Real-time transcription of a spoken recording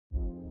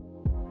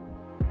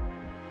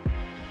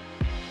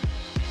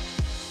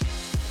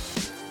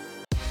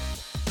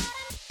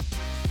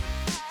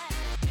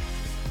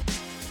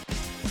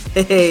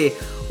Hey,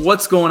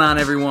 what's going on,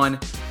 everyone?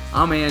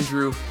 I'm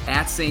Andrew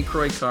at St.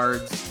 Croix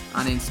Cards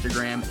on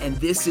Instagram, and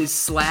this is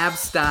Slab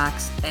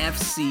Stocks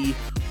FC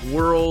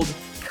World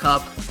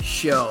Cup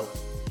Show.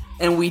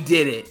 And we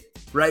did it,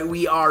 right?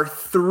 We are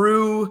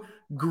through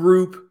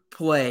group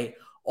play.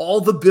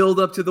 All the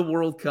build-up to the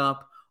World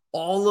Cup,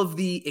 all of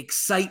the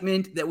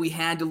excitement that we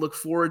had to look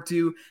forward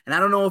to. And I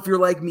don't know if you're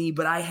like me,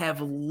 but I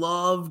have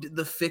loved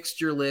the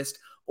fixture list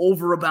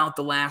over about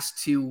the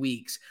last 2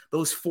 weeks.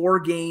 Those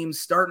 4 games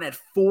starting at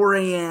 4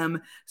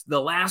 a.m.,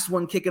 the last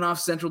one kicking off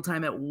Central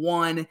Time at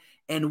 1,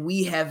 and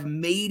we have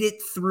made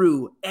it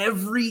through.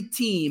 Every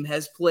team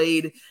has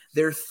played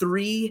their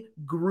 3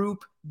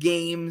 group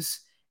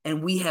games,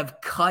 and we have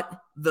cut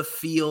the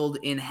field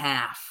in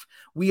half.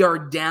 We are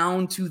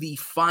down to the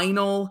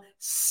final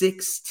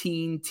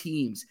 16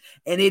 teams,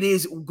 and it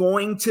is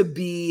going to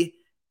be,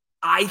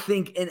 I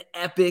think, an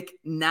epic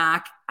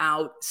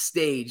knockout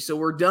stage. So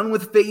we're done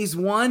with phase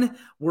 1.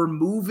 We're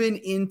moving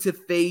into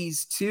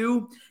phase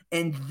 2.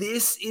 And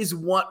this is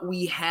what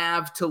we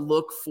have to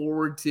look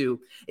forward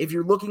to. If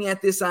you're looking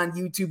at this on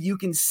YouTube, you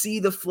can see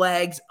the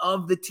flags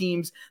of the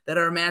teams that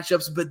are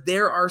matchups, but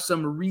there are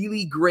some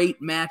really great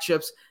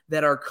matchups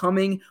that are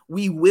coming.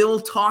 We will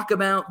talk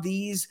about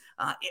these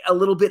a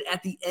little bit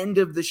at the end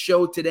of the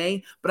show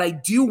today, but I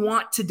do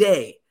want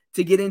today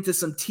to get into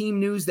some team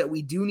news that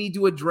we do need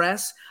to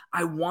address.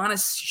 I want to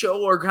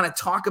show or kind of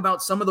talk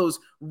about some of those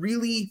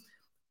really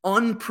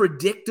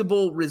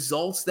unpredictable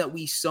results that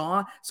we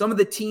saw. Some of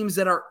the teams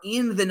that are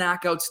in the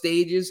knockout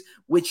stages,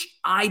 which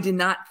I did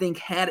not think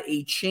had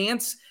a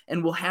chance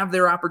and will have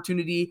their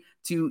opportunity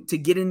to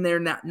get in their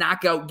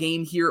knockout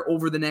game here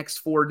over the next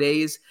 4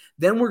 days.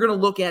 Then we're going to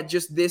look at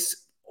just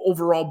this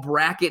overall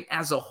bracket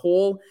as a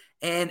whole.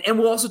 And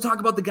we'll also talk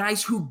about the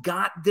guys who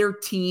got their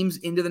teams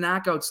into the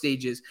knockout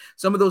stages.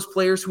 Some of those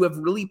players who have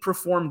really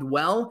performed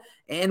well,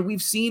 and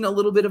we've seen a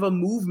little bit of a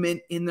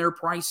movement in their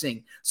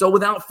pricing. So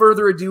without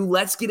further ado,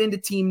 let's get into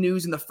team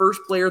news. And the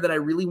first player that I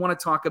really want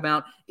to talk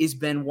about is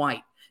Ben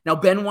White. Now,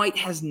 Ben White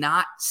has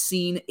not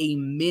seen a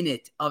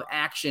minute of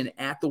action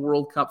at the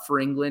World Cup for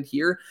England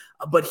here,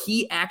 but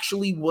he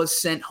actually was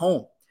sent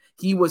home.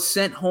 He was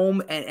sent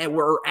home and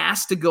were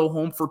asked to go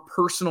home for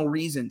personal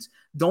reasons.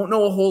 Don't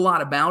know a whole lot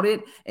about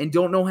it and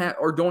don't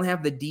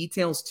have the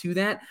details to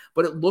that,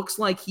 but it looks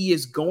like he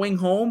is going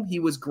home. He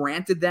was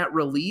granted that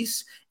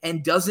release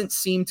and doesn't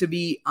seem to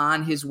be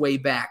on his way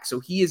back. So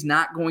he is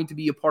not going to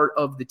be a part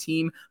of the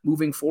team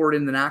moving forward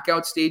in the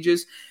knockout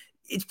stages.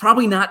 It's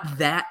probably not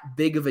that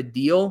big of a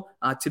deal,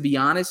 to be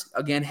honest.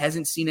 Again,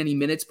 hasn't seen any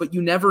minutes, but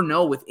you never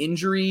know with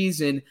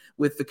injuries and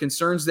with the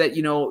concerns that,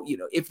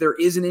 if there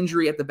is an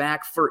injury at the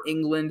back for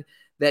England,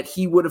 that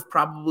he would have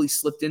probably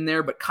slipped in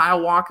there. But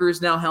Kyle Walker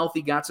is now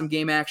healthy, got some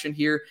game action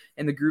here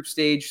in the group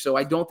stage. So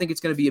I don't think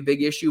it's going to be a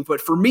big issue.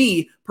 But for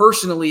me,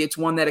 personally, it's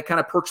one that it kind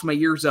of perks my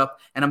ears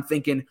up. And I'm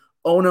thinking,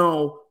 oh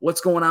no,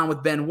 what's going on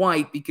with Ben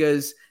White?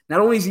 Because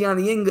not only is he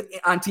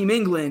on Team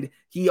England,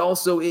 he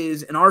also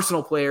is an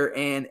Arsenal player,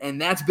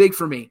 and that's big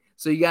for me.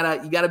 So you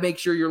gotta make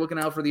sure you're looking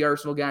out for the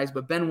Arsenal guys.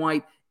 But Ben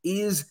White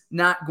is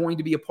not going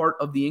to be a part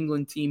of the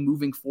England team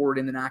moving forward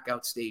in the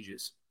knockout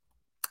stages.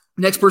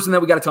 Next person that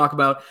we got to talk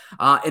about,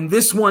 and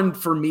this one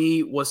for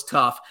me was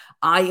tough.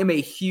 I am a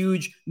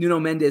huge Nuno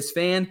Mendes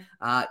fan.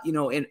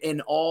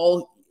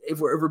 If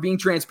we're being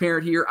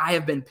transparent here, I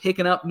have been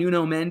picking up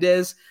Nuno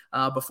Mendes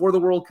before the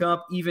World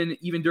Cup, even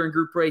during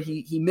group play.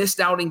 He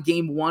missed out in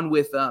game 1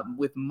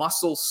 with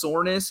muscle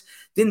soreness.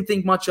 Didn't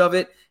think much of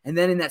it. And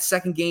then in that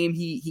second game,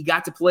 he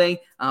got to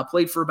play,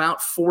 played for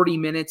about 40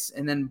 minutes,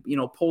 and then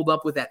pulled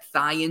up with that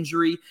thigh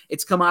injury.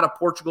 It's come out of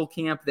Portugal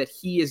camp that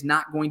he is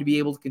not going to be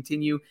able to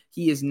continue.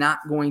 He is not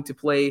going to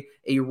play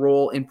a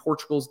role in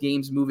Portugal's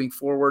games moving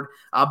forward.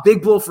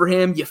 Big blow for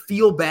him. You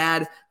feel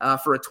bad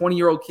for a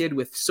 20-year-old kid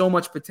with so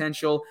much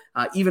potential.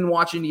 Even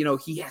watching,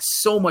 he has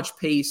so much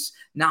pace,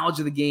 knowledge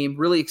of the game,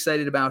 really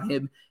excited about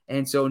him.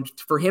 And so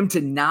for him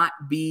to not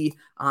be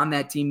on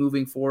that team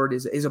moving forward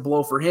is a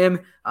blow for him.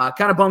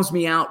 Kind of bums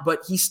me out, but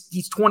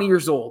he's 20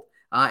 years old.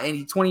 And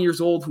he's 20 years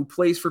old who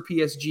plays for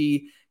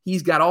PSG.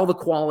 He's got all the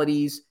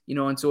qualities,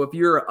 and so if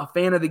you're a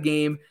fan of the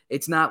game,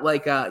 it's not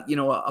like a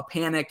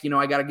panic,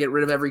 I got to get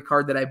rid of every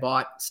card that I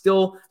bought.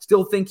 Still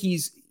think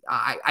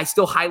I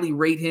still highly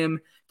rate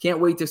him. Can't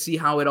wait to see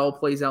how it all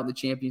plays out in the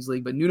Champions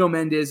League. But Nuno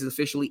Mendes is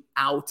officially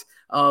out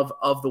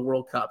of the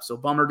World Cup. So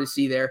bummer to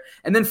see there.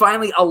 And then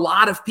finally, a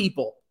lot of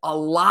people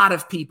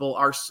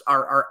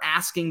are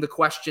asking the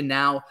question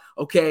now,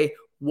 okay,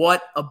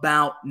 what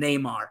about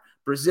Neymar?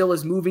 Brazil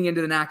is moving into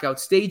the knockout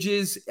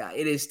stages.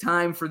 It is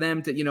time for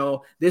them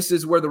to, this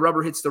is where the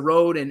rubber hits the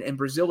road, and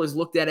Brazil is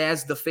looked at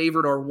as the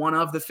favorite or one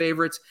of the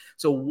favorites.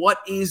 So what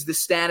is the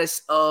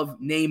status of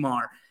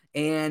Neymar?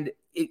 And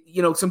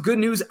some good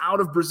news out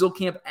of Brazil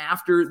camp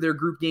after their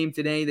group game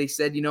today. They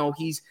said,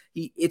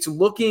 it's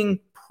looking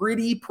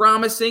pretty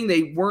promising.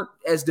 They weren't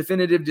as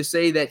definitive to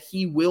say that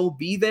he will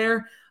be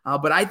there,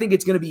 But I think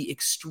it's going to be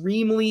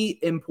extremely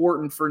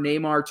important for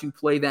Neymar to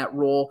play that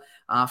role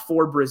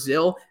for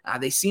Brazil.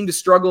 They seem to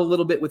struggle a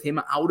little bit with him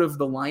out of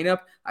the lineup.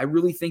 I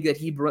really think that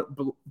he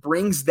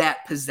brings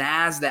that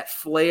pizzazz, that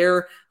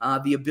flair,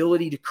 the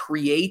ability to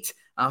create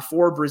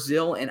for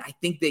Brazil. And I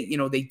think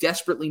that, they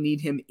desperately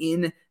need him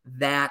in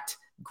that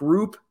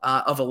group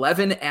of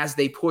 11 as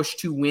they push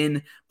to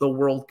win the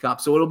World Cup.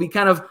 So it'll be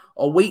kind of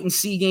a wait and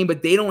see game,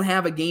 but they don't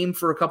have a game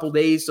for a couple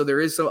days. So there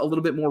is a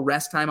little bit more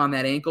rest time on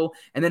that ankle.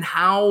 And then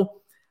how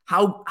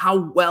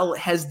well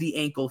has the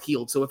ankle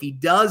healed? So if he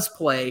does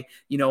play,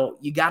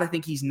 you got to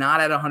think he's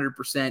not at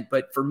 100%.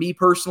 But for me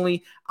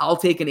personally, I'll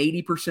take an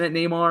 80%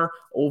 Neymar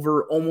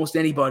over almost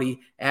anybody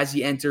as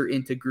you enter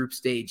into group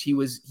stage.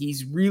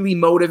 He's really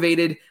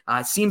motivated,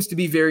 seems to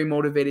be very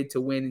motivated to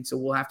win. And so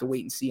we'll have to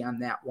wait and see on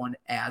that one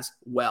as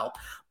well.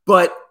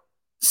 But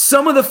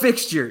some of the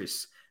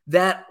fixtures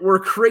that were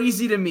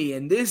crazy to me,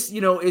 and this,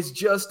 is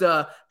just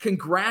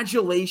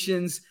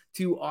congratulations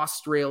to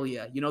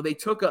Australia. They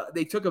took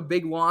a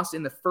big loss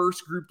in the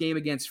first group game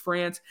against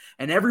France,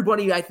 and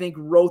everybody, I think,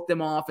 wrote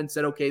them off and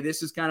said, okay,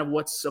 this is kind of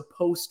what's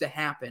supposed to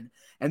happen.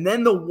 And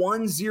then the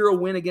 1-0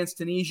 win against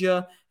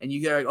Tunisia, and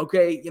you go,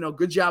 okay,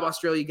 good job,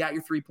 Australia, you got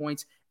your 3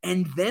 points.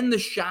 And then the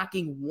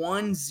shocking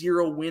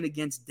 1-0 win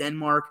against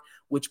Denmark,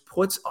 which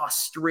puts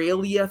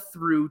Australia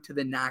through to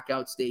the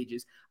knockout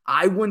stages.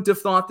 I wouldn't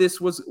have thought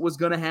this was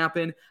going to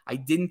happen. I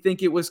didn't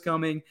think it was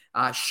coming.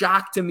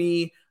 Shock to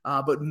me,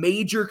 but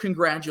major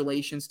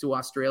congratulations to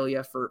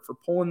Australia for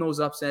pulling those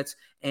upsets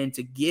and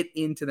to get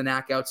into the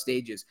knockout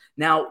stages.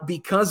 Now,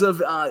 because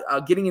of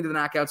getting into the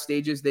knockout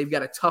stages, they've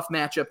got a tough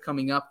matchup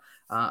coming up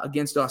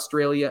against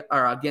Australia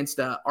or against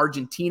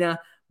Argentina.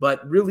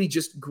 But really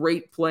just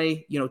great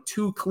play,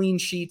 2 clean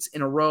sheets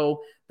in a row.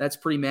 That's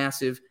pretty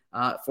massive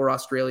for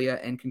Australia,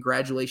 and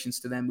congratulations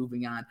to them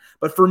moving on.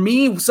 But for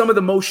me, some of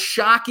the most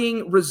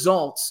shocking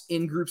results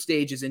in group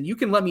stages, and you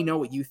can let me know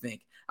what you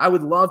think. I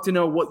would love to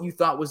know what you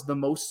thought was the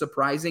most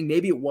surprising.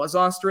 Maybe it was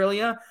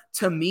Australia.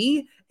 To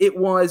me, it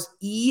was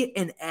E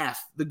and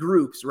F, the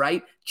groups,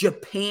 right?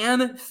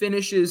 Japan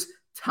finishes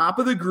top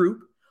of the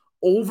group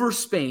over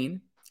Spain,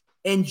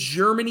 and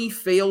Germany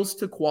fails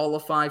to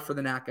qualify for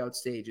the knockout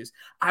stages.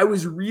 I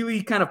was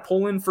really kind of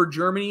pulling for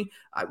Germany.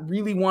 I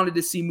really wanted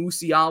to see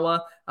Musiala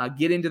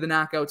get into the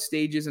knockout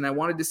stages, and I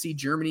wanted to see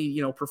Germany,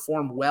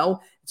 perform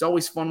well. It's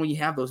always fun when you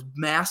have those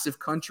massive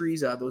countries,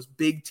 those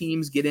big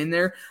teams get in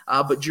there.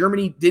 But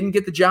Germany didn't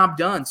get the job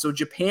done. So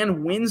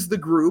Japan wins the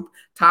group,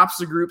 tops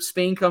the group.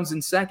 Spain comes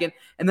in second.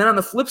 And then on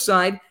the flip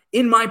side,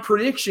 in my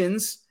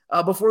predictions,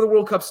 before the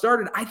World Cup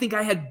started, I think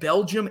I had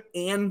Belgium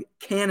and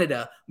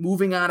Canada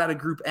moving on out of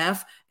Group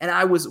F, and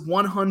I was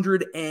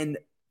 150%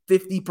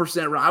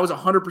 wrong. I was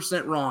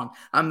 100% wrong.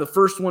 I'm the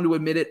first one to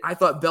admit it. I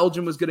thought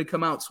Belgium was going to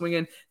come out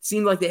swinging. It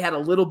seemed like they had a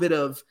little bit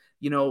of,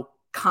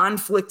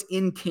 conflict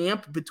in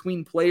camp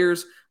between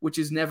players, which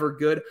is never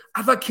good.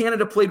 I thought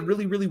Canada played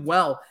really, really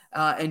well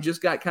and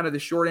just got kind of the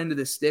short end of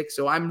the stick.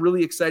 So I'm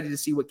really excited to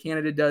see what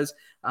Canada does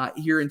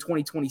here in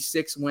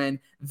 2026 when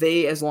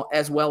they, as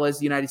well as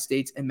the United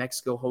States and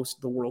Mexico, host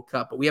the World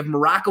Cup. But we have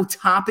Morocco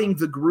topping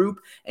the group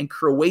and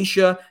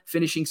Croatia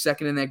finishing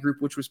second in that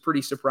group, which was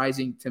pretty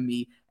surprising to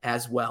me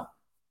as well.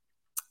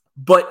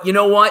 But you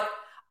know what?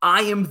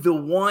 I am the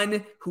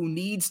one who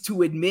needs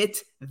to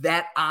admit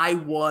that I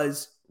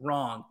was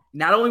wrong.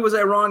 Not only was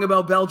I wrong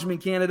about Belgium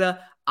and Canada,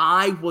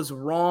 I was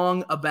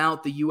wrong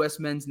about the U.S.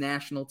 men's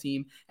national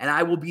team, and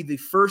I will be the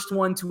first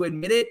one to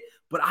admit it,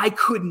 but I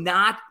could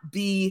not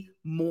be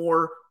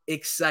more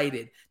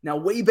excited. Now,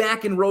 way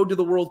back in Road to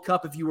the World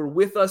Cup, if you were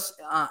with us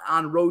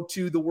on Road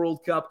to the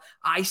World Cup,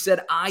 I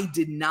said I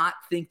did not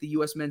think the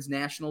U.S. men's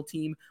national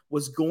team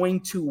was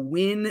going to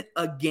win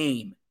a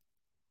game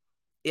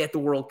at the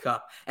World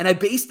Cup. And I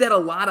based that a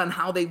lot on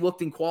how they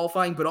looked in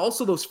qualifying, but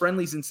also those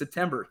friendlies in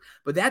September.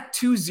 But that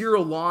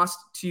 2-0 loss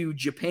to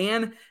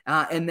Japan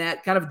and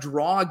that kind of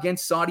draw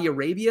against Saudi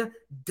Arabia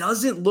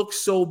doesn't look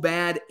so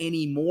bad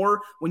anymore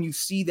when you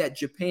see that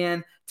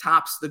Japan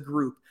tops the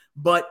group.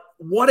 But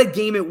what a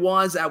game it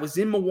was. I was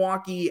in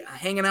Milwaukee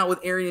hanging out with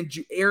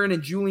Aaron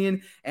and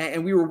Julian,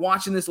 and we were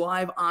watching this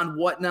live on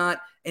Whatnot,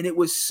 and it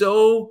was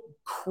so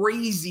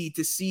crazy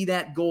to see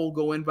that goal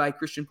go in by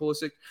Christian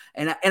Pulisic.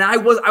 And I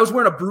was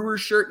wearing a Brewers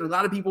shirt, and a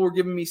lot of people were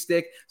giving me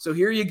stick. So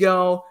here you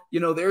go.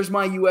 There's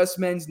my U.S.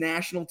 men's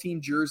national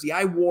team jersey.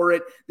 I wore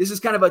it. This is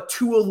kind of a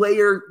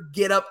two-layer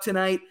get up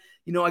tonight.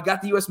 I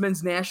got the U.S.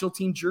 men's national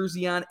team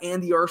jersey on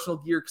and the Arsenal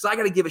gear because I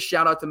got to give a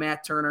shout out to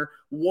Matt Turner.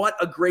 What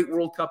a great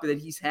World Cup that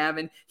he's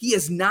having. He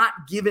has not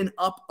given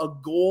up a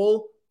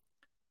goal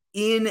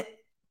in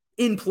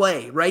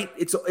play, right?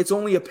 It's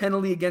only a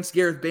penalty against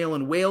Gareth Bale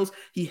in Wales.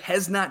 He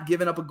has not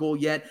given up a goal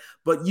yet,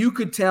 but you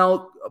could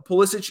tell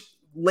Pulisic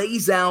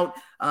lays out,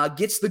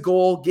 gets the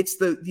goal, gets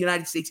the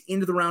United States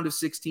into the round of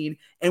 16,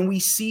 and we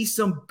see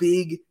some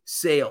big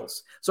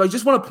sales. So I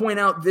just want to point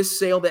out this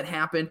sale that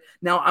happened.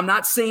 Now, I'm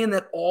not saying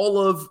that all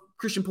of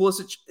Christian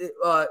Pulisic's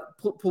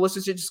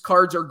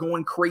cards are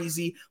going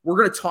crazy. We're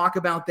going to talk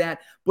about that,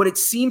 but it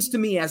seems to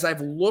me as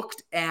I've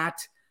looked at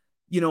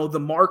the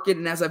market,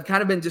 and as I've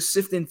kind of been just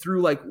sifting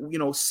through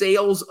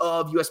sales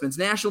of U.S. men's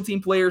national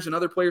team players and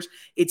other players,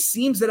 it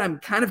seems that I'm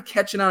kind of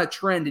catching on a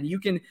trend,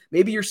 and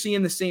maybe you're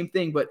seeing the same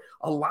thing, but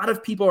a lot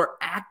of people are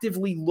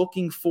actively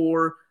looking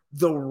for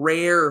the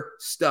rare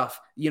stuff,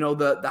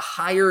 the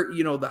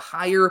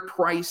higher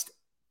priced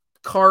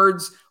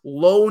cards,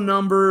 low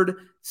numbered,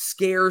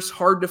 scarce,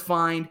 hard to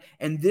find,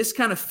 and this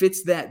kind of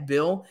fits that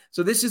bill.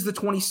 So this is the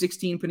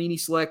 2016 Panini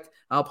Select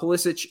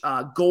Pulisic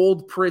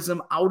Gold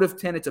Prism out of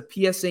 10. It's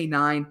a PSA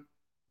 9.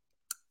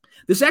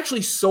 This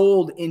actually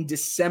sold in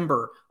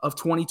December of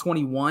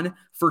 2021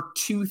 for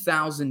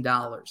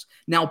 $2,000.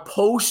 Now,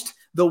 post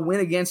the win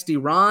against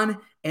Iran,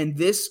 and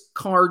this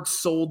card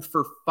sold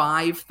for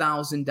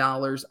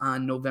 $5,000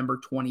 on November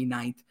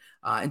 29th.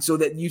 And so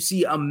that you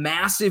see a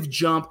massive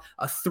jump,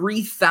 a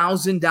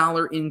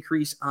 $3,000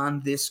 increase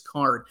on this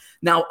card.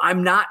 Now,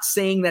 I'm not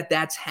saying that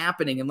that's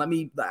happening, and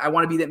I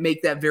want to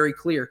make that very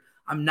clear.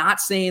 I'm not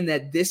saying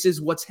that this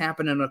is what's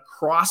happening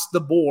across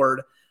the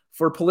board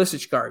for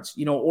Pulisic cards,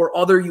 or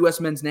other U.S.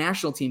 men's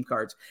national team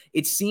cards.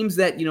 It seems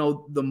that,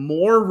 the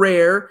more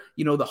rare,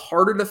 the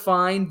harder to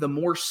find, the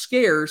more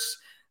scarce,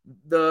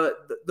 the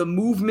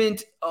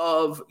movement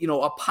of,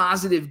 a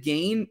positive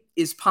gain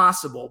is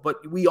possible.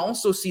 But we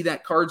also see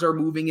that cards are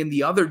moving in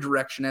the other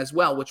direction as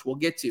well, which we'll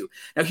get to.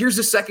 Now, here's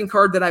the second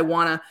card that I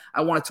want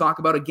to talk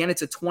about. Again,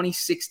 it's a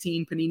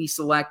 2016 Panini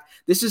Select.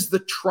 This is the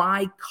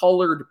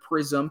tri-colored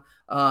prism,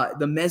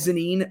 the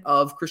mezzanine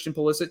of Christian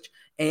Pulisic,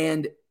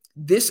 and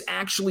this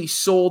actually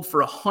sold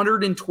for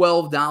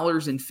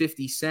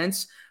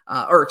 $112.50.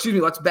 Or excuse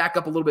me, let's back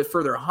up a little bit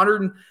further.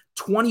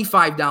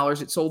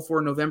 $125 it sold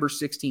for November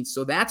 16th.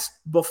 So that's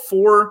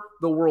before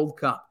the World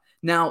Cup.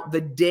 Now,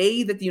 the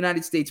day that the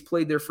United States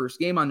played their first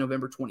game on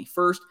November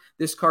 21st,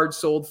 this card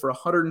sold for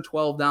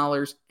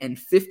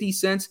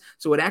 $112.50.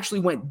 So it actually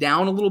went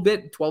down a little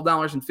bit,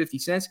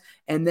 $12.50.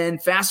 And then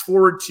fast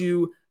forward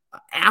to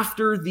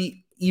after the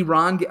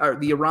Iran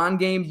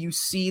game, you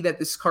see that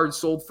this card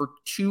sold for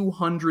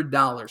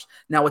 $200.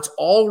 Now, it's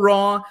all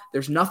raw.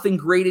 There's nothing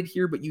graded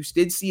here, but you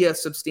did see a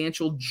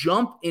substantial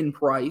jump in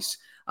price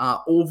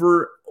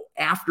over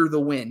after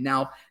the win.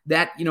 Now,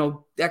 that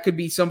could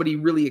be somebody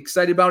really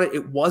excited about it.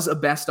 It was a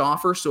best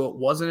offer, so it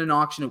wasn't an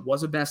auction. It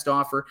was a best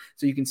offer.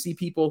 So you can see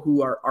people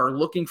who are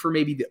looking for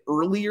maybe the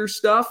earlier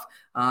stuff,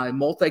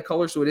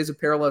 multicolor, so it is a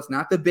parallel. It's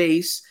not the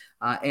base.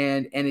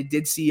 And it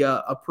did see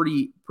a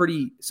pretty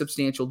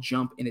substantial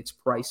jump in its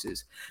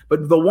prices.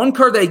 But the one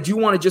card that I do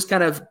want to just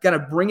kind of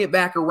bring it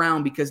back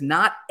around, because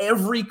not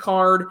every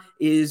card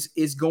is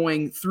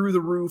going through the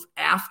roof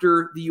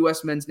after the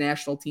U.S. men's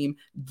national team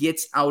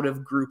gets out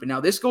of group. And now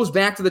this goes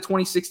back to the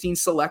 2016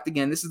 Select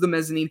again. This is the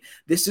mezzanine.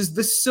 This is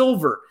the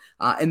silver.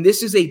 And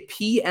this is a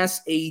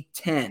PSA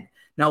 10.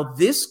 Now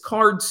this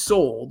card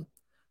sold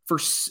for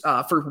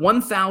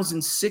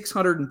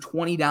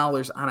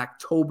 $1,620 on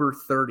October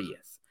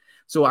 30th.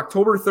 So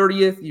October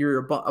 30th, you're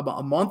about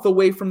a month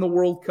away from the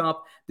World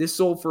Cup. This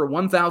sold for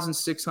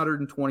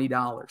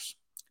 $1,620.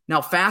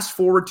 Now, fast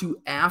forward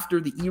to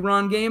after the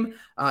Iran game,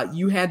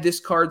 you had this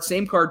card,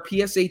 same card,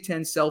 PSA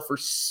 10, sell for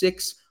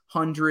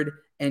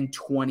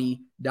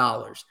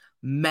 $620.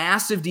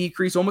 Massive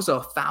decrease, almost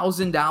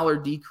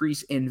 $1,000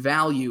 decrease in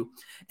value.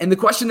 And the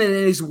question then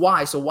is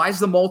why? So why is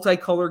the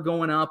multicolor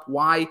going up?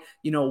 Why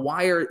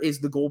is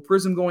the gold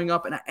prism going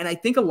up? And I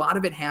think a lot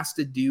of it has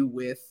to do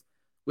with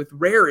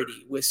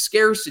rarity, with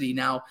scarcity.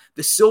 Now,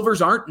 the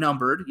silvers aren't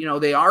numbered.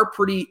 They are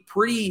pretty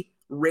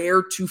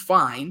rare to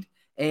find.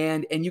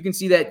 And you can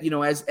see that,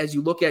 as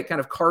you look at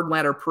kind of Card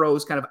Ladder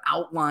Pro's kind of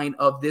outline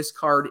of this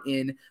card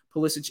in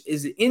Pulisic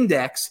is the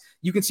index,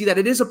 you can see that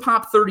it is a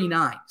Pop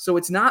 39. So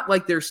it's not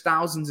like there's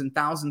thousands and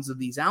thousands of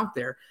these out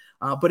there,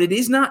 but it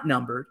is not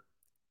numbered.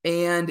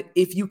 And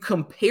if you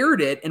compared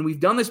it, and we've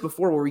done this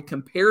before where we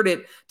compared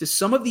it to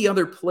some of the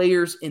other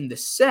players in the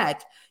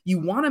set, you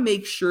want to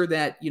make sure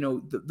that,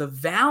 the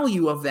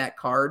value of that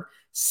card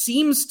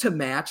seems to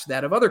match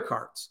that of other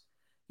cards.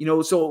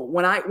 So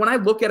when I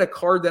look at a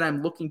card that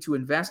I'm looking to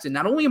invest in,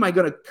 not only am I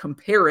going to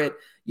compare it,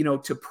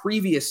 to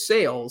previous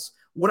sales,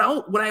 what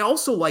I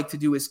also like to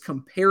do is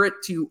compare it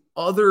to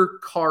other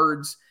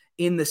cards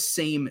in the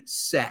same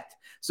set.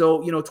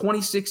 So,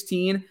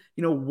 2016,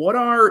 what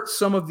are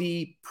some of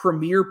the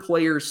premier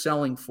players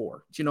selling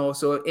for?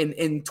 So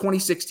in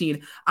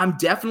 2016, I'm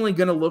definitely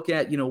going to look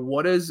at,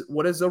 what does a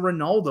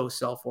Ronaldo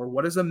sell for?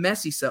 What does a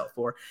Messi sell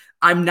for?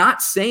 I'm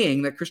not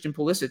saying that Christian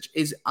Pulisic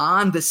is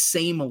on the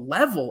same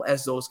level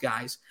as those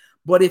guys,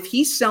 but if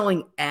he's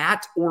selling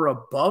at or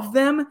above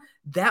them,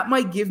 that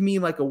might give me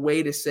like a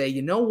way to say,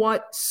 you know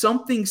what,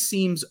 something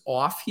seems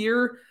off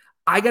here.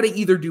 I got to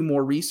either do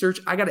more research.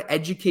 I got to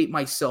educate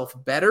myself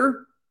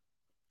better.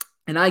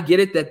 And I get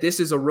it that this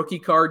is a rookie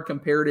card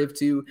comparative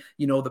to,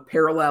 the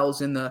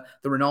parallels and the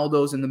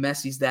Ronaldos and the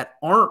Messis that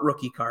aren't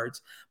rookie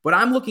cards. But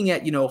I'm looking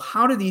at,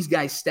 how do these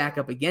guys stack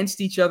up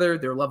against each other,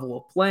 their level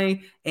of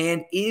play,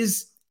 and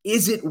is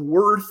it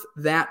worth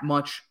that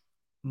much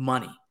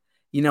money?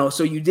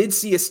 So you did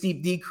see a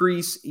steep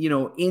decrease,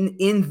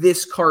 in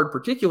this card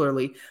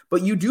particularly,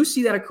 but you do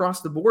see that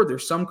across the board.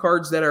 There's some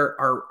cards that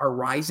are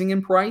rising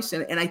in price,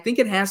 and I think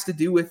it has to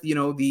do with,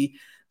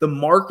 the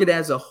market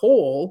as a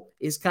whole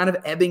is kind of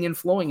ebbing and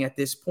flowing at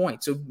this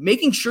point. So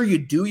making sure you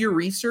do your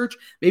research,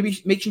 maybe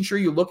making sure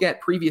you look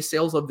at previous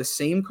sales of the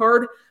same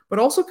card, but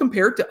also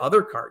compare it to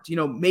other cards.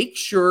 Make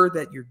sure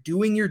that you're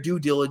doing your due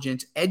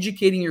diligence,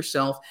 educating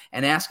yourself,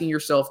 and asking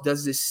yourself,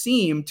 does this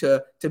seem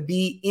to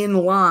be in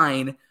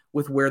line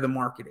with where the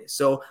market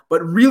is?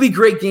 But really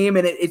great game,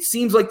 and it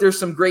seems like there's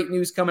some great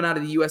news coming out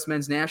of the U.S.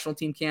 men's national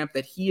team camp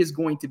that he is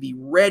going to be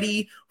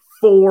ready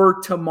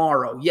for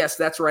tomorrow. Yes,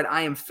 that's right.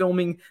 I am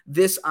filming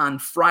this on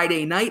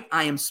Friday night.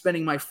 I am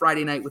spending my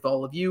Friday night with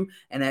all of you,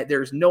 and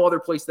there's no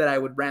other place that I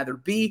would rather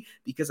be,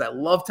 because I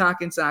love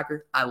talking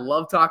soccer. I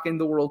love talking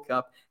the World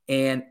Cup,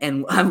 and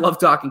I love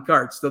talking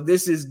cards. So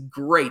this is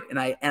great, and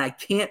I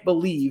can't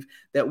believe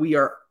that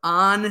we're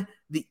on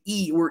the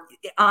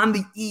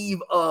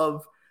eve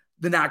of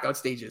the knockout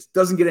stages.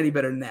 Doesn't get any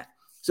better than that.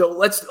 So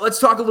let's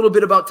talk a little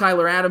bit about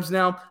Tyler Adams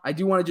now. I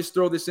do want to just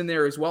throw this in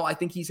there as well. I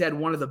think he's had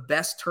one of the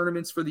best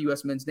tournaments for the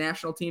U.S. men's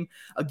national team.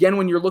 Again,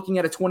 when you're looking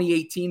at a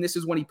 2018, this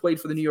is when he played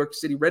for the New York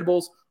City Red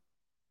Bulls.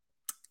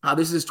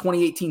 This is his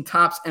 2018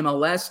 Topps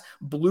MLS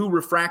blue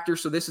refractor.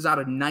 So this is out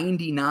of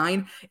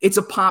 99. It's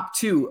a pop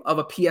 2 of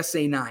a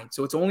PSA 9.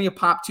 So it's only a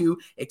pop 2,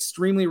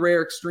 extremely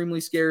rare, extremely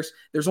scarce.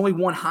 There's only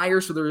one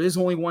higher, so there is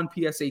only one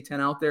PSA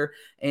 10 out there.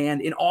 And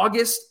in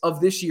August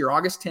of this year,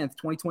 August 10th,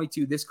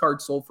 2022, this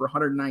card sold for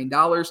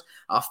 $109.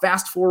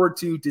 Fast forward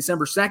to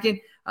December 2nd,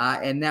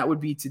 and that would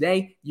be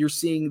today. You're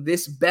seeing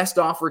this best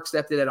offer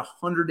accepted at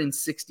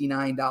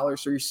 $169.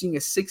 So you're seeing a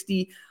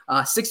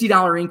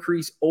 $60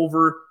 increase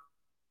over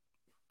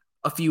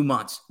a few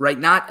months, right?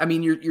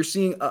 You're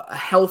seeing a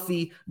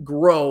healthy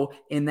grow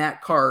in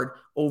that card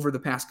over the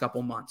past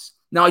couple months.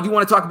 Now, I do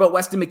want to talk about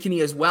Weston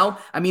McKennie as well.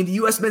 The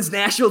U.S. men's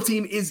national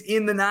team is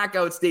in the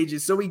knockout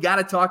stages, so we got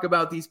to talk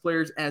about these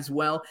players as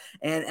well.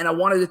 And I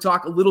wanted to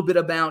talk a little bit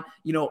about,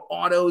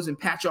 autos and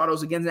patch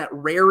autos. Again, that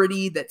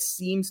rarity that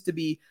seems to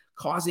be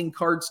causing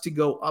cards to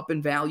go up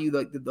in value.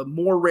 The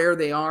more rare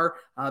they are,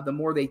 the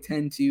more they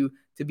tend to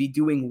be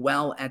doing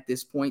well at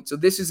this point. So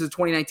this is a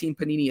 2019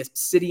 Panini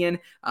Obsidian.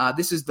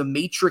 This is the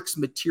Matrix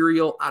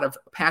material out of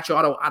patch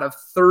auto out of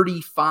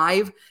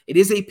 35. It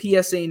is a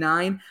PSA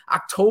 9.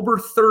 October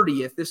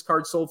 30th, this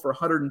card sold for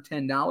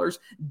 $110.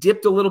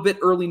 Dipped a little bit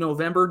early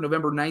November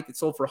 9th, it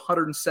sold for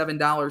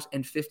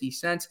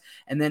 $107.50.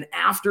 And then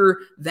after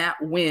that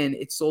win,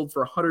 it sold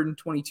for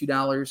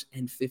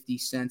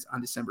 $122.50 on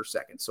December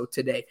 2nd. So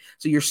today.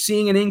 So you're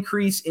seeing an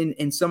increase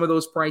in some of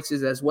those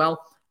prices as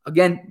well.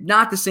 Again,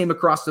 not the same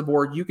across the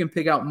board. You can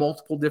pick out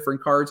multiple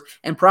different cards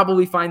and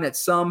probably find that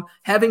some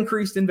have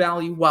increased in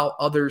value while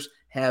others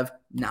have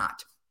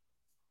not.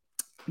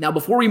 Now,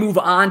 before we move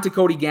on to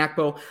Cody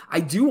Gakpo, I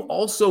do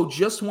also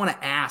just want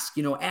to ask,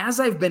 as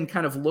I've been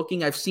kind of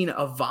looking, I've seen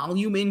a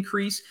volume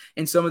increase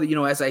in some of the,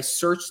 as I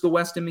search the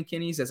Weston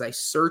McKennies, as I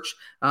search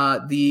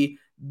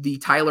the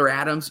Tyler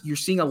Adams, you're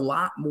seeing a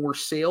lot more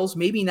sales,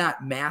 maybe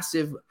not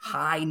massive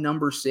high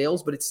number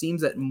sales, but it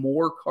seems that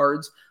more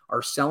cards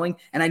are selling.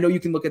 And I know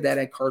you can look at that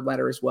at Card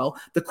Ladder as well.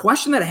 The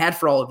question that I had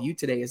for all of you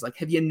today is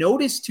have you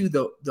noticed too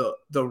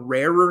the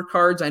rarer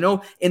cards? I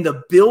know in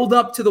the build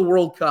up to the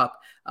World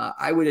Cup,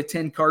 I would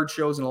attend card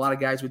shows and a lot of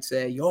guys would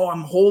say,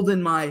 I'm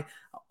holding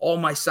all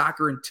my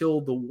soccer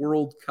until the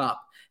World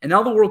Cup. And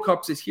now the World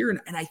Cup is here,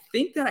 and I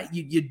think that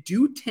you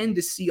do tend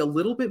to see a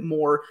little bit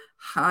more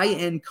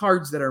high-end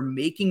cards that are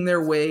making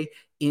their way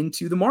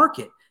into the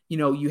market.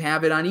 You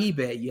have it on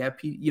eBay. You have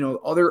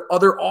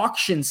other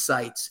auction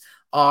sites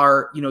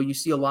are, you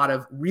see a lot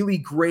of really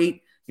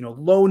great,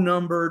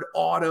 low-numbered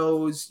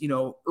autos,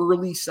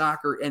 early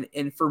soccer.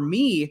 And for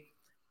me,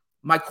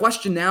 my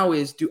question now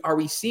is, are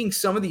we seeing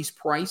some of these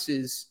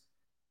prices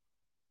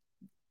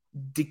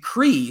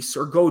decrease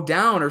or go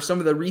down, or some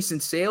of the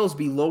recent sales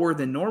be lower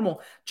than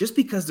normal just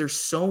because there's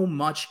so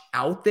much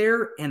out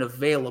there and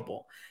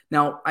available?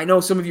 Now, I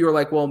know some of you are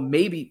like, well,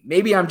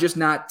 maybe I'm just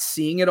not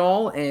seeing it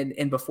all.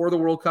 And before the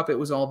World Cup, it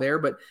was all there.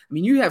 But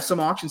you have some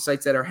auction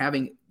sites that are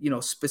having,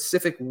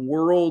 specific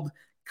World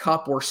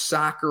Cup or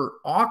soccer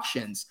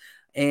auctions.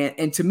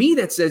 And to me,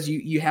 that says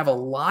you have a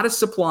lot of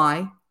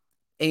supply,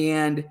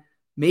 and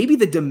maybe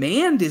the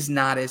demand is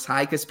not as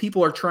high because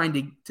people are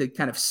trying to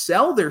kind of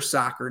sell their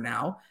soccer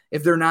now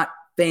if they're not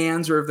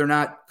fans or if they're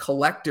not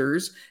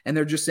collectors, and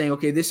they're just saying,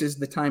 okay, this is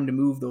the time to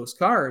move those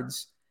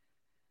cards.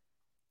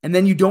 And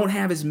then you don't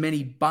have as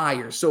many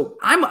buyers. So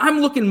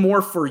I'm looking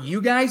more for you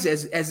guys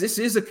as this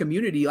is a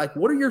community.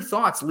 What are your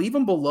thoughts? Leave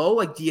them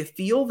below. Do you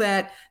feel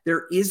that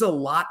there is a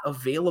lot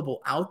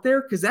available out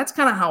there? Because that's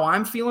kind of how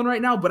I'm feeling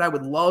right now, but I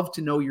would love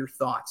to know your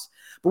thoughts.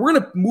 But we're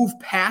going to move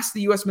past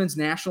the U.S. men's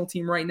national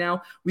team right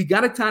now. We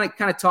got to kind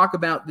of talk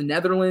about the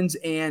Netherlands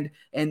and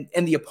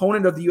the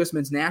opponent of the U.S.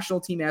 men's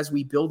national team as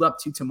we build up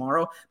to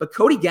tomorrow. But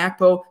Cody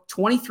Gakpo,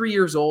 23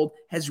 years old,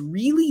 has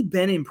really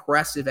been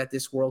impressive at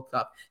this World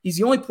Cup. He's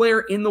the only player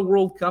in the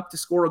World Cup to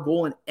score a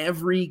goal in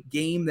every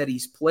game that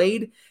he's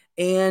played.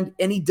 and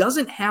he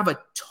doesn't have a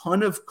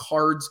ton of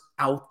cards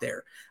out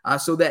there.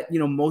 So that,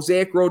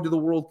 Mosaic Road to the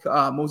World,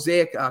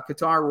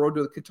 Qatar Road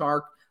to the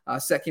Qatar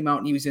set came out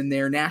and he was in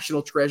there.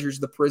 National Treasures,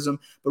 the Prism.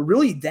 But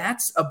really,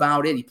 that's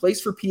about it. He plays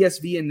for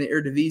PSV in the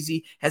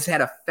Eredivisie, has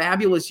had a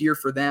fabulous year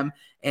for them.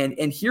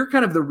 And here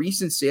kind of the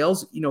recent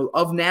sales,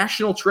 of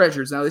National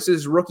Treasures. Now, this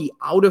is rookie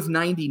out of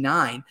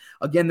 99.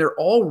 Again, they're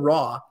all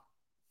raw.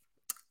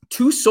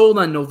 2 sold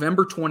on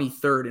November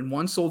 23rd, and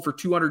one sold for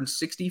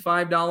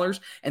 $265,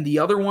 and the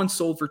other one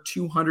sold for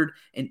 $281.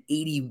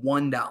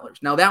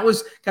 Now, that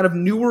was kind of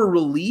newer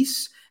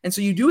release, and so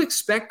you do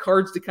expect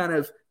cards to kind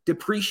of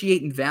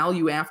depreciate in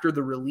value after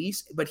the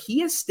release, but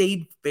he has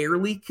stayed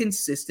fairly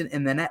consistent,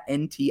 and then at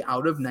NT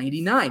out of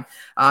 99.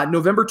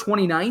 November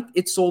 29th,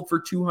 it sold for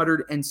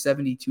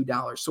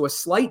 $272. So a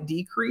slight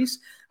decrease,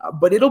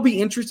 but it'll be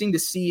interesting to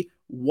see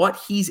what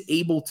he's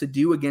able to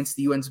do against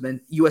the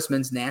U.S.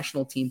 men's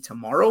national team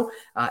tomorrow,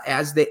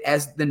 as the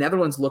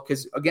Netherlands look.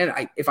 Because again,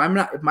 if I'm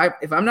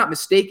not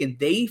mistaken,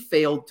 they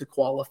failed to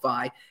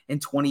qualify in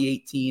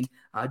 2018,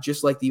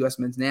 just like the U.S.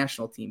 men's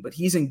national team. But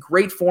he's in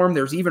great form.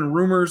 There's even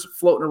rumors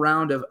floating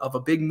around of a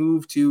big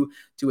move to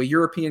a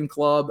European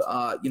club,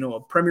 a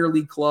Premier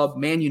League club.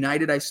 Man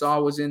United, I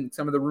saw, was in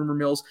some of the rumor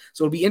mills.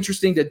 So it'll be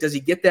interesting. Does he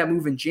get that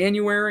move in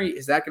January?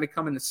 Is that going to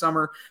come in the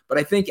summer? But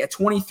I think at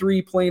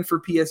 23, playing for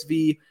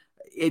PSV,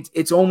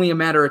 it's only a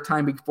matter of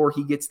time before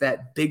he gets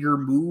that bigger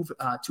move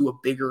to a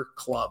bigger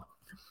club.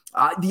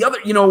 The other,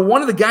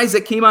 one of the guys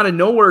that came out of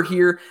nowhere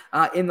here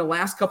in the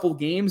last couple of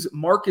games,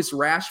 Marcus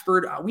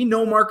Rashford. We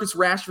know Marcus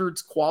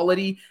Rashford's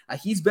quality.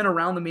 He's been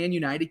around the Man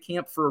United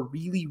camp for a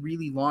really,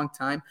 really long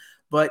time.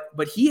 But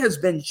he has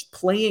been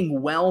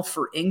playing well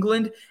for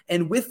England,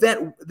 and with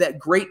that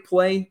great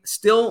play,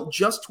 still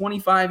just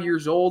 25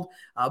 years old,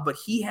 but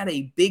he had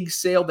a big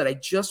sale that I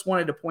just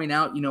wanted to point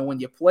out. When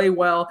you play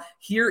well,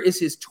 here is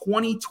his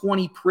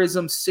 2020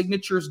 Prism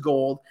Signatures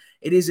Gold.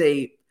 It is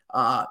a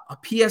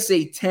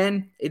PSA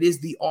 10. It is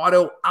the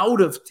auto out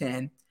of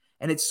 10,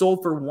 and it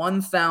sold for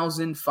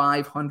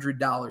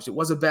 $1,500. It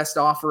was a best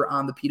offer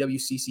on the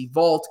PWCC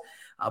Vault,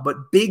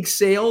 but big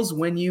sales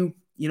when you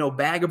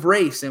bag a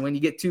brace and when you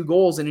get 2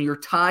 goals and you're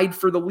tied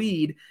for the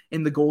lead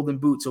in the Golden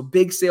Boot. So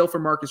big sale for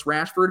Marcus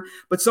Rashford.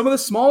 But some of the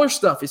smaller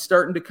stuff is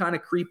starting to kind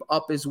of creep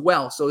up as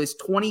well. So this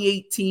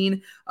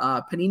 2018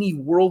 Panini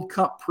World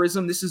Cup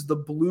Prism, this is the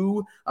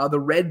blue, the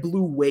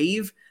red-blue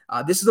wave.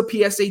 This is a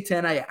PSA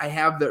 10. I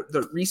have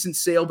the recent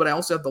sale, but I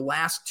also have the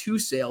last 2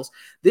 sales.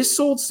 This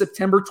sold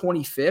September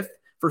 25th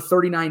for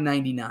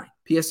 $39.99,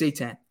 PSA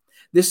 10.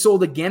 This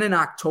sold again in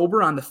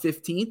October on the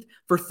 15th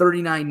for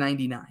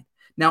 $39.99.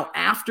 Now,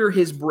 after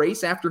his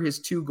brace, after his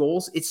 2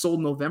 goals, it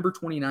sold November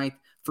 29th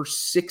for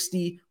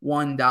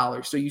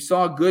 $61. So you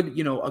saw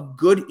a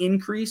good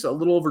increase, a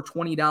little over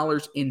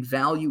 $20 in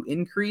value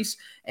increase,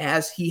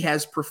 as he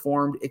has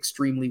performed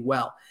extremely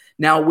well.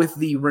 Now, with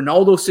the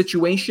Ronaldo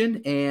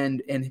situation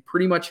and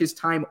pretty much his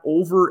time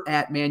over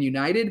at Man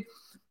United,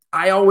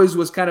 I always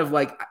was kind of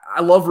like,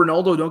 I love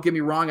Ronaldo, don't get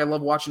me wrong. I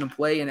love watching him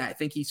play, and I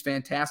think he's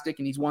fantastic,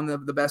 and he's one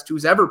of the best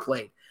who's ever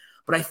played.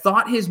 But I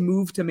thought his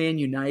move to Man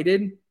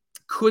United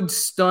could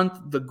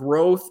stunt the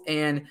growth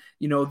and,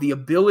 the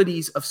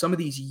abilities of some of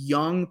these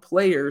young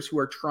players who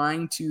are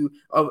trying to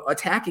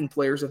attacking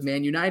players of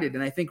Man United.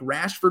 And I think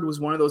Rashford was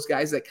one of those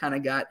guys that kind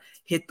of got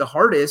hit the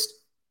hardest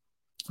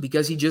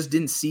because he just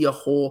didn't see a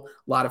whole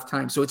lot of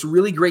time. So it's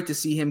really great to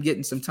see him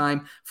getting some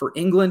time for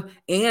England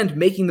and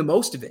making the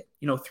most of it.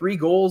 3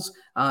 goals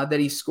that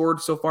he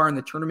scored so far in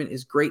the tournament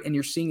is great, and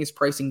you're seeing his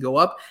pricing go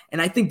up.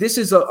 And I think this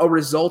is a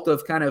result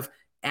of kind of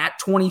at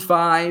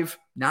 25,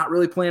 not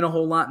really playing a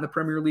whole lot in the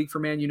Premier League for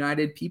Man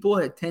United. People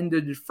had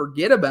tended to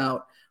forget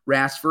about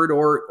Rashford,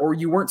 or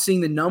you weren't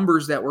seeing the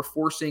numbers that were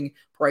forcing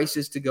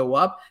prices to go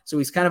up. So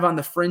he's kind of on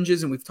the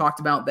fringes, and we've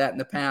talked about that in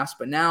the past.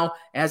 But now,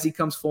 as he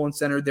comes full and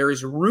center, there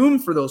is room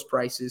for those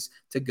prices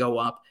to go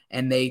up,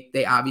 and they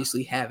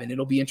obviously have. And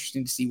it'll be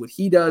interesting to see what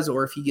he does,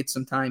 or if he gets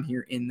some time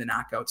here in the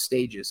knockout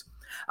stages.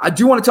 I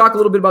do want to talk a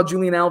little bit about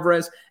Julian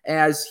Alvarez,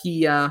 as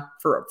he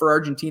for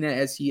Argentina,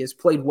 as he has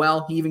played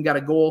well. He even got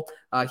a goal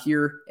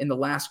here in the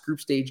last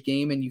group stage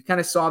game, and you kind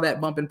of saw that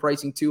bump in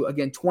pricing too.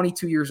 Again,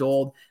 22 years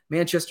old,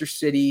 Manchester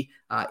City,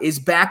 is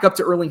back up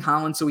to Erling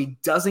Haaland, so he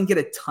doesn't get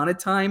a ton of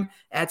time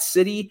at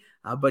City,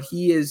 but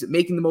he is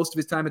making the most of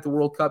his time at the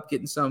World Cup,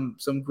 getting some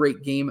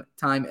great game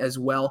time as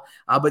well.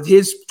 But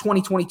his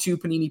 2022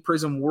 Panini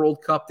Prism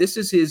World Cup, this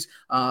is his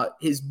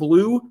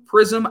blue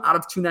Prism out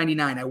of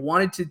 299. I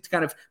wanted to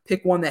kind of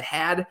pick one that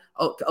had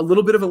a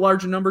little bit of a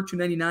larger number,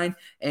 299,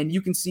 and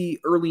you can see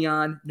early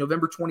on,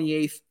 November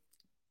 28th,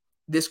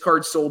 this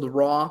card sold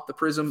raw, the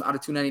Prism, out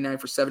of $299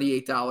 for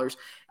 $78.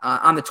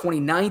 On the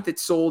 29th, it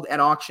sold at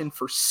auction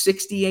for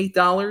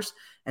 $68.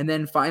 And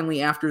then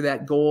finally, after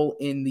that goal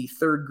in the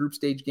 3rd group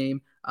stage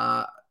game,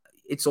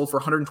 it sold for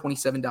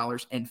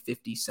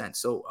 $127.50.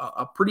 So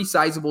a pretty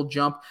sizable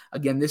jump.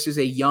 Again, this is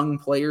a young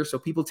player, so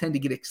people tend to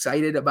get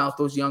excited about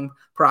those young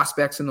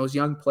prospects and those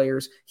young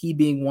players, he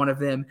being one of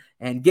them.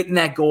 And getting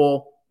that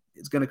goal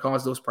is going to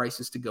cause those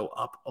prices to go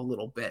up a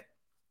little bit.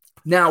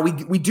 Now,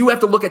 we do have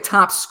to look at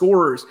top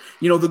scorers.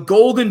 The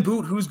Golden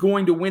Boot, who's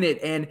going to win it.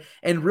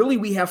 And really,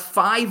 we have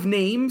 5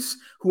 names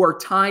who are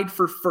tied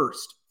for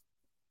first.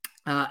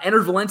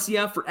 Enter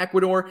Valencia for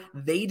Ecuador.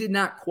 They did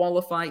not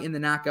qualify in the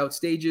knockout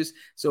stages,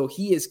 so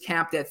he is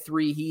capped at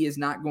 3. He is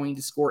not going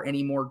to score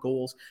any more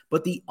goals.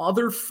 But the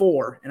other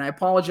 4, and I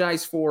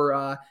apologize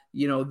for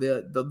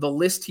the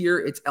list here.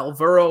 It's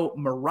Alvaro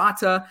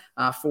Morata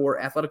for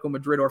Atletico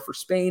Madrid or for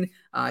Spain.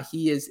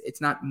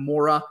 It's not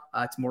Mora,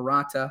 it's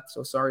Morata.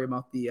 So sorry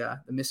about the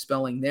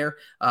misspelling there.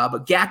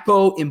 But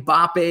Gakpo,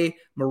 Mbappe,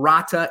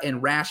 Morata,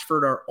 and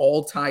Rashford are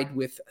all tied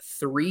with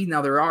 3.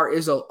 Now there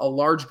is a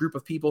large group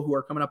of people who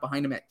are coming up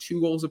behind him at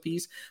 2 goals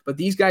apiece, but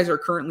these guys are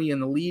currently in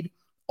the lead,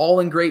 all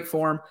in great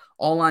form,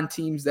 all on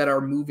teams that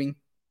are moving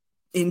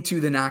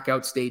into the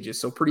knockout stages.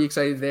 So pretty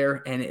excited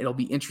there, and it'll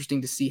be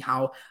interesting to see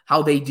how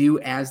they do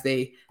as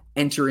they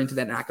enter into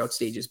that knockout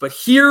stages. But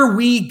here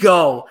we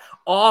go.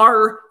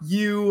 Are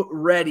you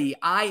ready?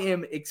 I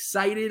am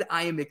excited.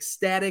 I am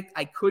ecstatic.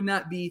 I could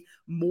not be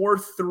more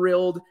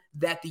thrilled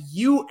that the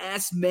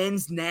U.S.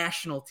 men's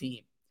national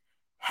team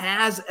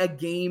has a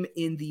game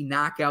in the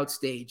knockout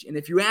stage. And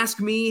if you ask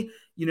me,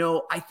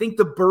 I think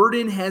the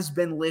burden has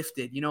been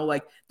lifted.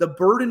 The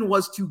burden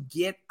was to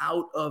get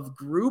out of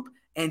group,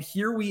 and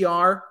here we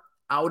are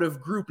out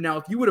of group. Now,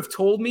 if you would have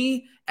told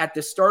me at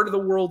the start of the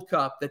World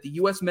Cup that the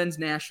U.S. men's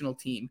national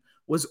team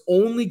was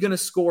only going to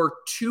score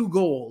 2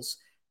 goals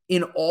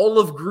in all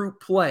of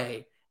group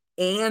play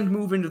and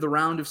move into the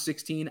round of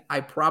 16,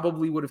 I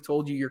probably would have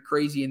told you you're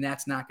crazy and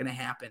that's not going to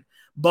happen.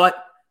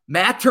 But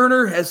Matt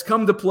Turner has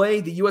come to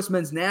play. The U.S.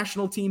 men's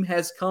national team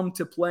has come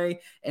to play,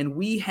 and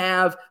we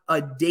have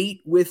a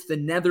date with the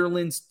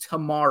Netherlands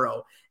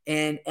tomorrow.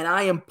 And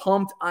I am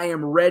pumped. I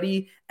am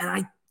ready.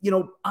 And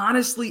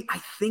honestly, I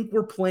think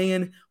we're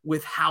playing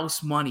with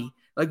house money.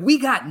 We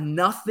got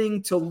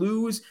nothing to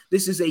lose.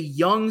 This is a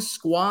young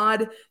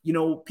squad.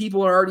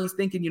 People are already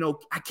thinking,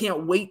 I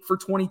can't wait for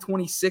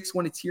 2026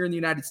 when it's here in the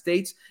United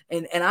States.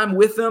 And I'm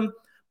with them,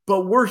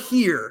 but we're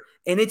here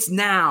and it's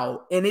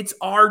now and it's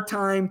our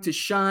time to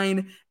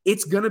shine.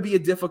 It's going to be a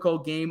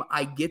difficult game.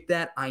 I get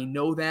that. I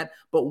know that.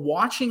 But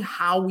watching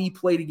how we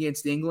played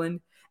against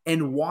England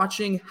and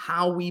watching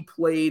how we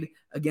played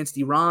against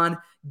Iran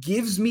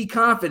gives me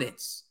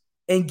confidence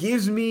and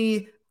gives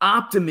me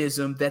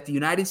optimism that the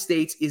United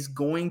States is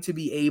going to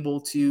be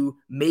able to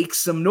make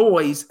some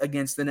noise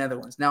against the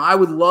Netherlands. Now, I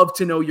would love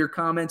to know your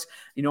comments.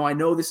 I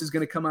know this is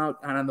going to come out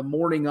on the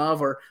morning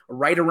of or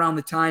right around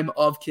the time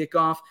of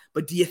kickoff,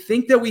 but do you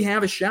think that we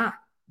have a shot?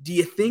 Do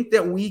you think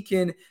that we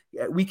can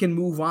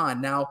move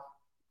on? Now,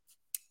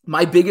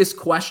 my biggest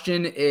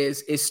question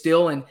is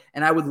still, and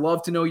I would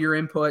love to know your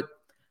input.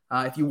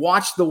 If you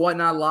watched the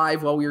Whatnot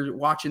Live while we were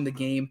watching the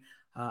game,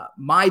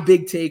 my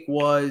big take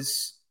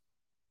was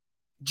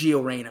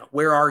Gio Reyna.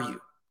 Where are you?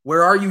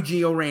 Where are you,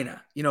 Gio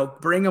Reyna?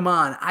 Bring him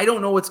on. I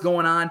don't know what's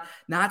going on.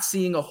 Not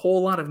seeing a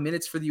whole lot of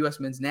minutes for the U.S.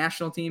 men's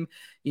national team.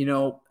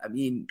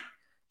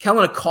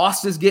 Kellen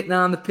Acosta is getting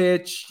on the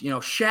pitch.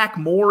 Shaq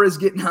Moore is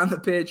getting on the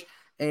pitch.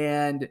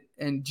 And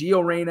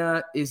Gio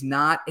Reyna is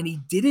not. And he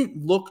didn't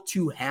look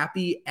too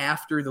happy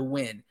after the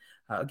win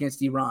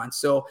against Iran.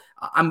 So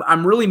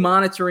I'm really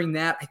monitoring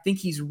that. I think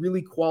he's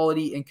really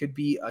quality and could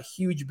be a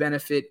huge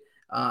benefit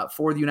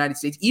for the United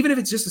States, even if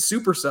it's just a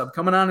super sub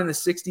coming on in the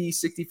 60,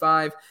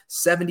 65,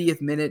 70th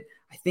minute.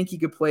 I think he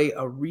could play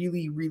a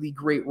really, really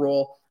great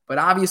role. But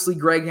obviously,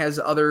 Greg has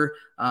other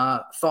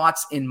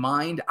thoughts in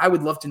mind. I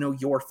would love to know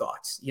your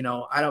thoughts.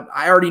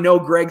 I already know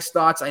Greg's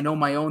thoughts. I know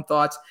my own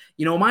thoughts.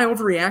 Am I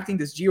overreacting?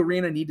 Does Gio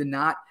Reyna need to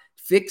not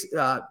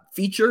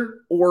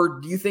feature,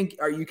 or do you think,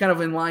 are you kind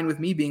of in line with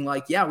me being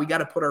like, yeah, we got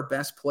to put our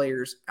best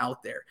players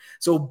out there?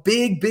 So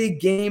big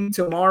game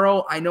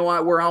tomorrow. I know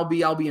where I'll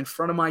be. I'll be in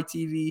front of my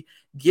TV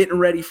getting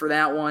ready for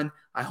that one.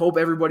 I hope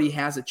everybody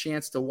has a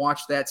chance to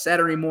watch that.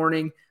 Saturday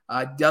morning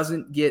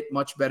doesn't get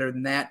much better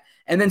than that.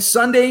 And then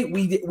Sunday,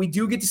 we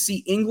do get to see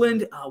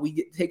England. We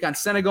get to take on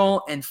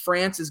Senegal, and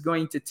France is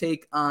going to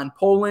take on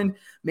Poland.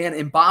 Man,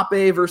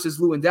 Mbappe versus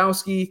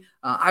Lewandowski.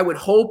 I would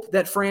hope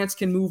that France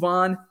can move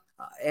on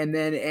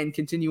and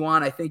continue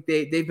on. I think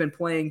they've been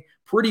playing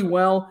pretty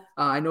well.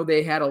 I know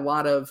they had a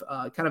lot of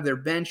kind of their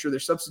bench or their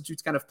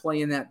substitutes kind of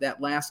playing that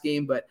last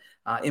game, but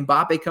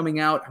Mbappe coming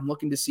out, I'm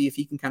looking to see if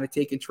he can kind of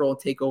take control and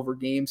take over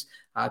games.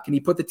 Can he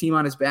put the team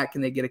on his back?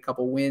 Can they get a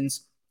couple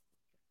wins?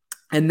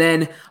 And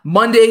then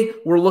Monday,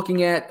 we're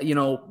looking at,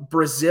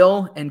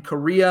 Brazil and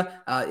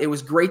Korea. It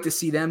was great to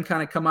see them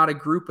kind of come out of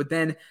group, but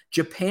then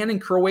Japan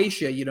and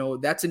Croatia,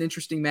 that's an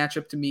interesting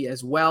matchup to me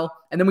as well.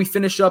 And then we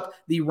finish up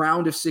the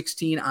round of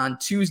 16 on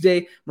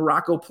Tuesday,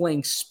 Morocco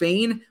playing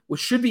Spain,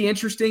 which should be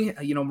interesting.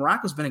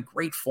 Morocco's been in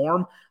great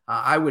form.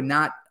 I would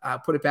not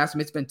put it past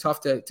them. It's been tough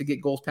to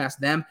get goals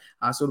past them.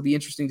 So it'll be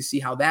interesting to see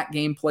how that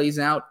game plays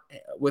out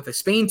with a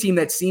Spain team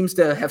that seems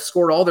to have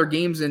scored all their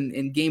games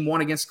in game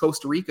one against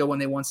Costa Rica when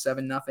they won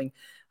 7-0.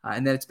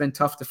 And then it's been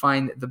tough to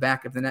find the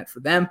back of the net for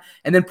them.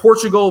 And then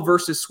Portugal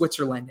versus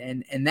Switzerland.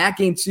 And that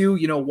game too,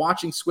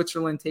 watching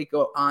Switzerland take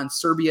on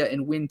Serbia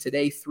and win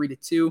today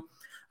 3-2.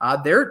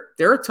 they're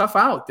a tough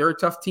out. They're a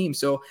tough team.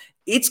 So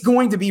it's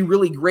going to be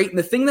really great. And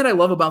the thing that I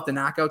love about the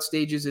knockout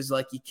stages is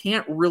like you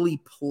can't really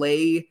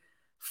play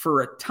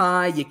for a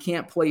tie. You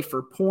can't play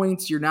for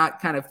points. You're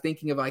not kind of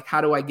thinking of like,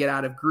 how do I get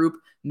out of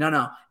group?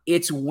 No.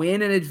 It's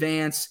win in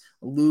advance,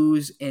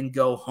 lose, and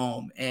go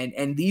home.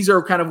 And these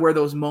are kind of where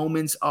those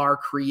moments are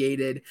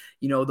created,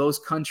 those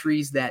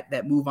countries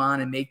that move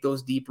on and make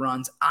those deep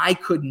runs. I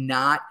could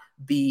not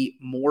be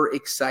more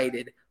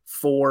excited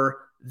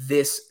for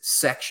this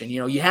section.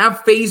 You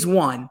have phase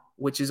one,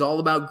 which is all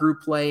about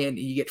group play, and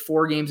you get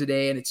 4 games a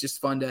day, and it's just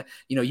fun to,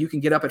 you can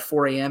get up at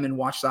 4 a.m. and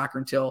watch soccer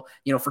until,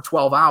 for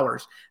 12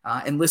 hours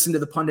and listen to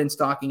the pundits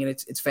talking, and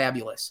it's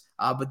fabulous.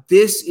 But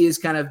this is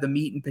kind of the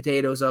meat and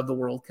potatoes of the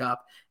World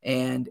Cup,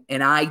 and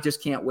I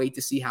just can't wait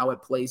to see how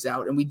it plays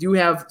out. And we do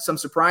have some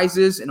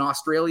surprises in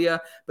Australia,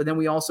 but then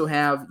we also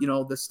have,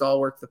 the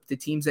stalwart, the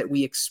teams that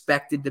we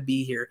expected to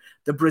be here,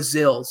 the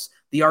Brazils,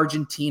 the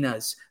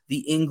Argentinas, the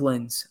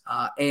Englands,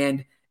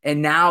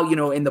 and now,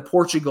 in the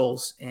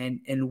Portugals.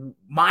 And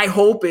my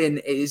hope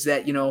is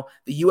that, the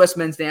U.S.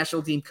 men's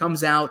national team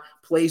comes out,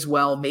 plays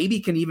well, maybe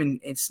can even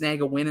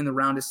snag a win in the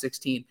round of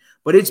 16.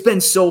 But it's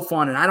been so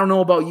fun. And I don't know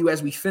about you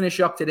as we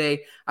finish up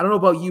today. I don't know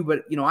about you,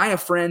 but, I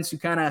have friends who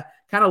kind of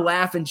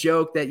laugh and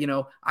joke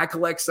that, I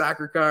collect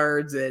soccer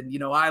cards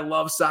and, I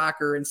love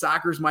soccer and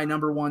soccer's my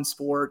number one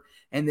sport.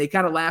 And they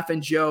kind of laugh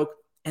and joke.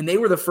 And they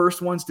were the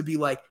first ones to be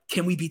like,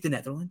 can we beat the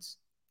Netherlands?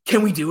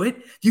 Can we do it?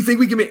 Do you think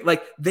we can make,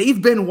 like, they've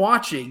been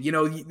watching,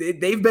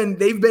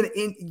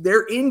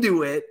 they're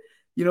into it.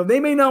 They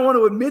may not want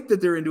to admit that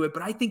they're into it,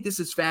 but I think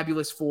this is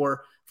fabulous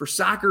for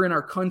soccer in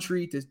our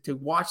country to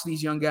watch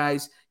these young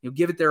guys,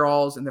 give it their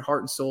alls and their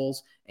heart and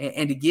souls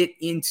and to get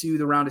into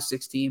the round of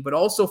 16, but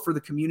also for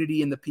the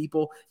community and the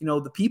people,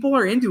 the people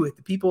are into it,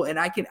 the people. And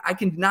I can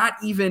not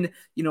even,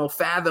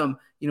 fathom,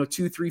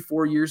 2, 3,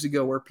 4 years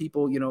ago where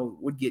people,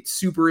 would get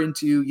super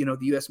into,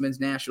 the U.S. men's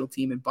national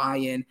team and buy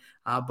in.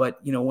 But,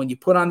 when you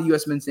put on the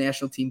U.S. men's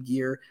national team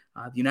gear,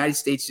 the United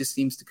States just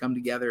seems to come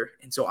together.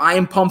 And so I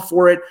am pumped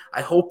for it.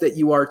 I hope that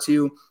you are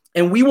too.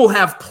 And we will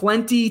have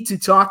plenty to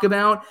talk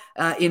about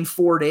in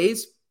 4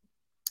 days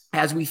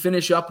as we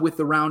finish up with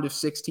the round of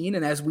 16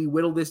 and as we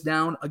whittle this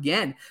down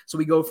again. So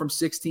we go from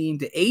 16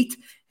 to 8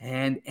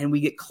 and we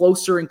get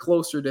closer and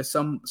closer to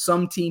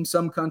some team,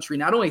 some country,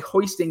 not only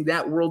hoisting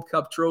that World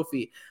Cup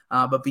trophy,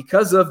 but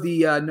because of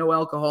the no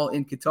alcohol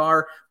in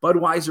Qatar,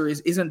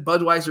 isn't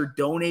Budweiser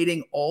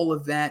donating all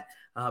of that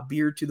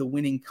beer to the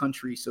winning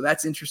country. So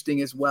that's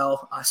interesting as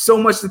well. So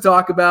much to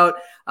talk about,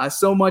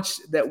 so much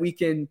that we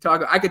can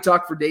talk. I could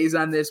talk for days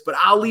on this, but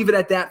I'll leave it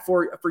at that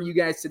for you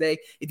guys today.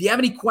 If you have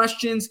any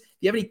questions, if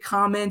you have any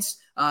comments,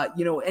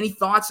 any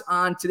thoughts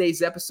on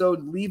today's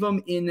episode, leave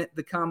them in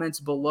the comments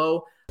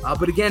below.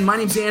 But again, my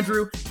name's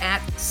Andrew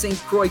at St.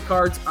 Croix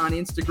Cards on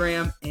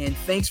Instagram. And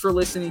thanks for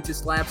listening to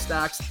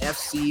Slabstox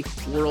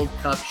FC World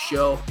Cup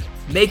Show.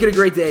 Make it a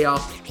great day,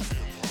 y'all.